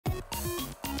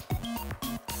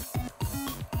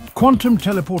quantum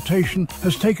teleportation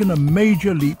has taken a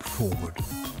major leap forward.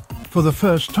 For the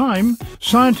first time,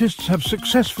 scientists have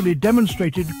successfully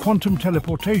demonstrated quantum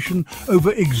teleportation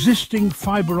over existing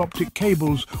fiber optic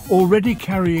cables already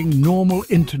carrying normal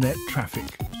internet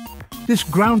traffic. This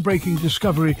groundbreaking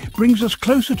discovery brings us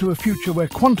closer to a future where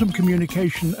quantum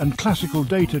communication and classical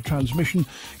data transmission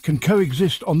can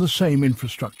coexist on the same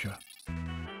infrastructure.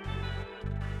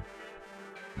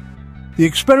 The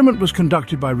experiment was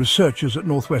conducted by researchers at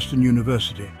Northwestern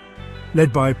University,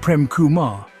 led by Prem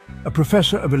Kumar, a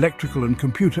professor of electrical and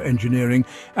computer engineering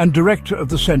and director of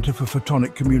the Center for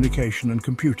Photonic Communication and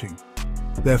Computing.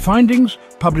 Their findings,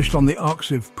 published on the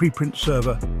arXiv preprint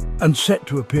server and set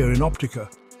to appear in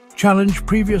Optica, challenge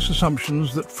previous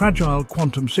assumptions that fragile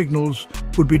quantum signals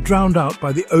would be drowned out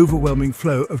by the overwhelming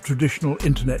flow of traditional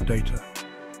internet data.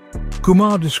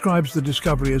 Kumar describes the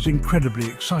discovery as incredibly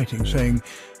exciting, saying,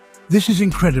 "This is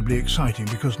incredibly exciting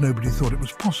because nobody thought it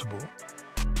was possible."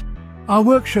 Our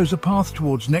work shows a path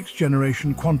towards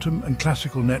next-generation quantum and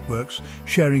classical networks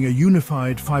sharing a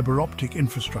unified fiber optic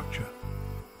infrastructure.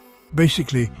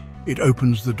 Basically, it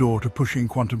opens the door to pushing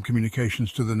quantum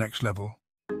communications to the next level.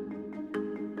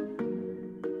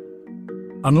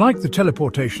 Unlike the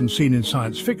teleportation seen in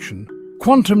science fiction,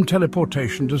 quantum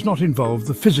teleportation does not involve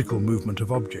the physical movement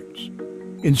of objects.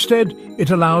 Instead, it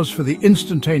allows for the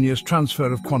instantaneous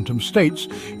transfer of quantum states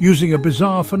using a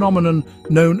bizarre phenomenon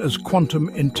known as quantum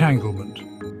entanglement.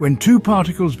 When two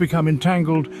particles become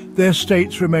entangled, their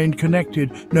states remain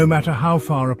connected no matter how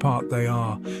far apart they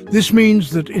are. This means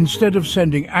that instead of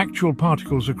sending actual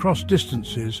particles across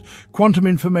distances, quantum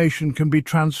information can be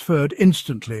transferred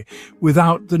instantly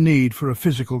without the need for a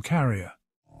physical carrier.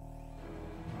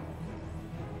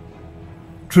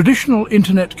 Traditional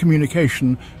internet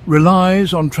communication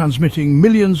relies on transmitting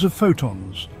millions of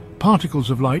photons, particles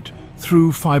of light,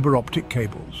 through fiber optic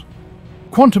cables.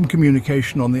 Quantum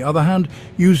communication, on the other hand,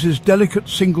 uses delicate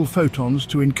single photons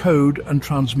to encode and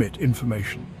transmit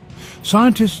information.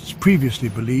 Scientists previously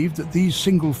believed that these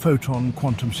single photon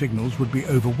quantum signals would be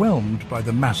overwhelmed by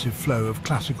the massive flow of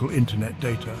classical internet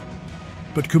data.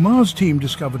 But Kumar's team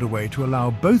discovered a way to allow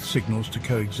both signals to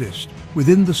coexist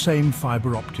within the same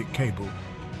fiber optic cable,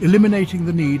 eliminating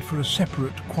the need for a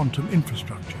separate quantum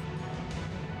infrastructure.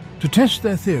 To test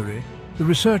their theory, the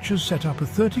researchers set up a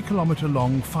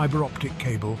 30-kilometer-long fiber optic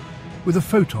cable with a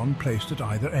photon placed at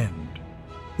either end.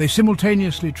 They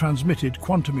simultaneously transmitted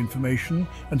quantum information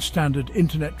and standard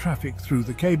internet traffic through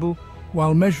the cable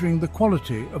while measuring the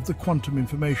quality of the quantum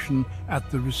information at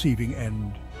the receiving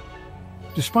end.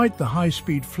 Despite the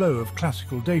high-speed flow of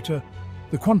classical data,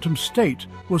 the quantum state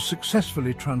was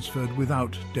successfully transferred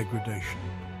without degradation.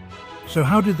 So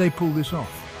how did they pull this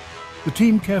off? The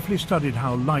team carefully studied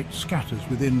how light scatters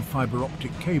within fiber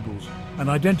optic cables and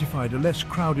identified a less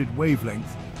crowded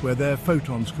wavelength where their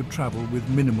photons could travel with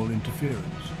minimal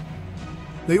interference.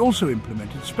 They also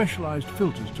implemented specialized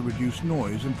filters to reduce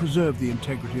noise and preserve the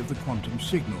integrity of the quantum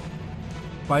signal.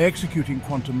 By executing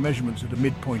quantum measurements at a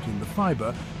midpoint in the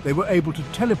fiber, they were able to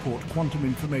teleport quantum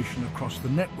information across the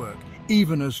network,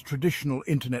 even as traditional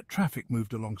internet traffic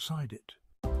moved alongside it.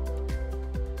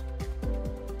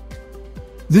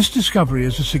 This discovery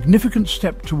is a significant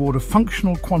step toward a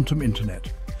functional quantum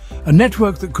internet, a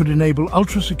network that could enable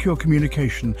ultra-secure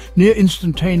communication,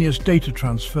 near-instantaneous data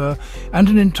transfer, and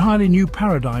an entirely new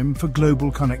paradigm for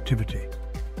global connectivity.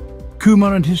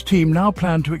 Kumar and his team now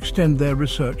plan to extend their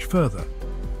research further.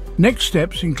 Next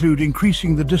steps include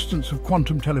increasing the distance of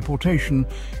quantum teleportation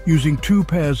using two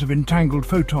pairs of entangled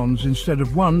photons instead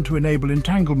of one to enable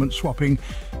entanglement swapping,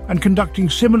 and conducting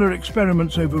similar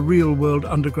experiments over real-world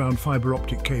underground fiber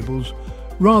optic cables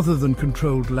rather than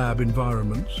controlled lab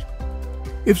environments.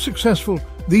 If successful,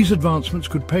 these advancements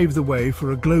could pave the way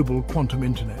for a global quantum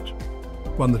internet,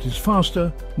 one that is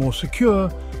faster, more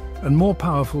secure, and more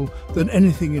powerful than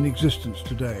anything in existence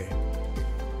today.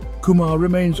 Kumar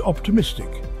remains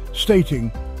optimistic,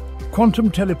 stating,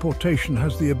 "Quantum teleportation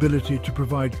has the ability to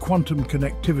provide quantum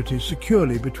connectivity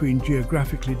securely between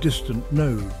geographically distant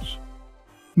nodes."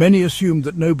 Many assumed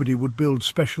that nobody would build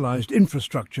specialized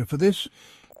infrastructure for this,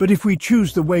 but if we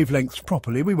choose the wavelengths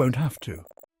properly, we won't have to.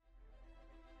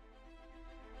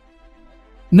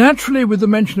 Naturally, with the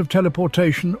mention of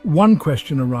teleportation, one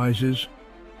question arises: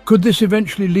 could this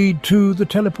eventually lead to the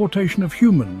teleportation of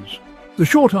humans? The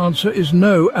short answer is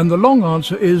no, and the long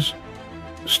answer is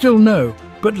still no,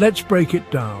 but let's break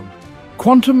it down.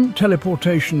 Quantum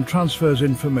teleportation transfers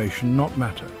information, not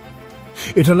matter.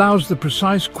 It allows the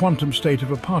precise quantum state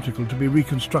of a particle to be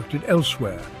reconstructed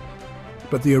elsewhere,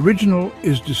 but the original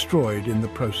is destroyed in the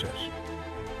process.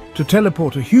 To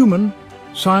teleport a human,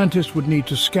 Scientists would need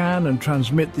to scan and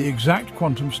transmit the exact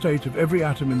quantum state of every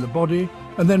atom in the body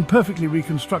and then perfectly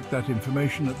reconstruct that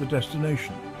information at the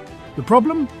destination. The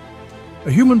problem?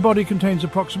 A human body contains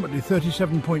approximately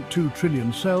 37.2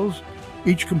 trillion cells,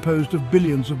 each composed of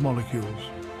billions of molecules.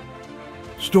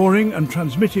 Storing and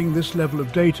transmitting this level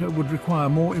of data would require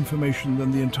more information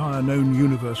than the entire known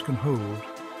universe can hold.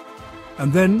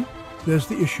 And then there's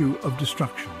the issue of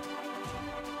destruction.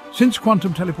 Since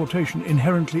quantum teleportation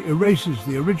inherently erases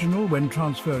the original when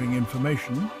transferring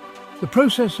information, the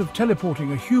process of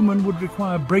teleporting a human would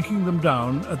require breaking them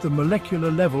down at the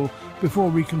molecular level before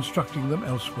reconstructing them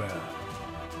elsewhere.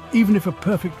 Even if a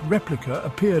perfect replica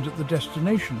appeared at the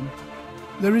destination,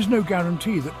 there is no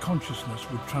guarantee that consciousness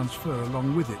would transfer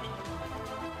along with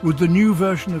it. Would the new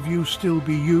version of you still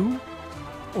be you,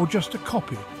 or just a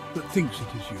copy that thinks it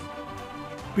is you?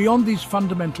 Beyond these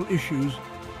fundamental issues,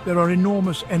 there are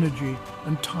enormous energy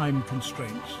and time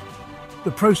constraints.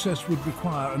 The process would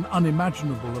require an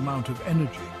unimaginable amount of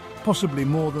energy, possibly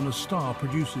more than a star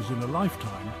produces in a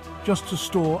lifetime, just to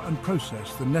store and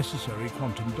process the necessary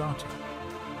quantum data.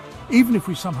 Even if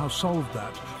we somehow solved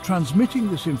that,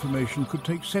 transmitting this information could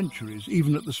take centuries,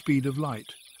 even at the speed of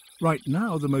light. Right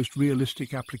now, the most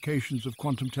realistic applications of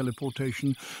quantum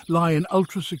teleportation lie in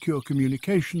ultra-secure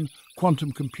communication,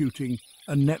 quantum computing,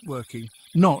 and networking,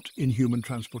 not in human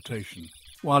transportation.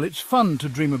 While it's fun to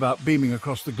dream about beaming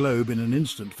across the globe in an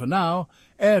instant, for now,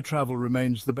 air travel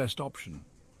remains the best option.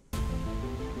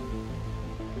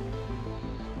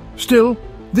 Still,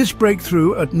 this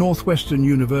breakthrough at Northwestern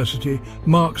University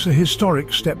marks a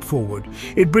historic step forward.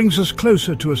 It brings us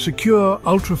closer to a secure,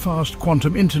 ultra-fast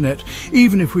quantum internet,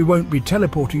 even if we won't be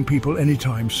teleporting people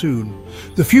anytime soon.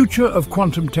 The future of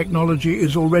quantum technology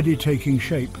is already taking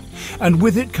shape, and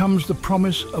with it comes the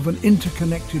promise of an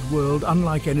interconnected world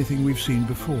unlike anything we've seen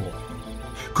before.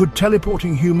 Could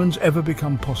teleporting humans ever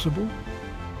become possible?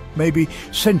 Maybe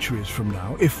centuries from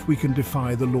now, if we can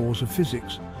defy the laws of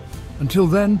physics. Until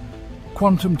then,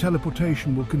 quantum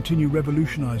teleportation will continue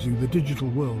revolutionizing the digital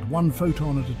world, one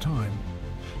photon at a time.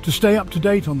 To stay up to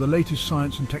date on the latest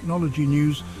science and technology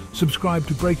news, subscribe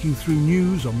to Breaking Through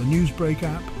News on the Newsbreak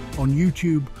app, on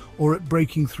YouTube, or at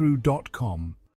breakingthrough.com.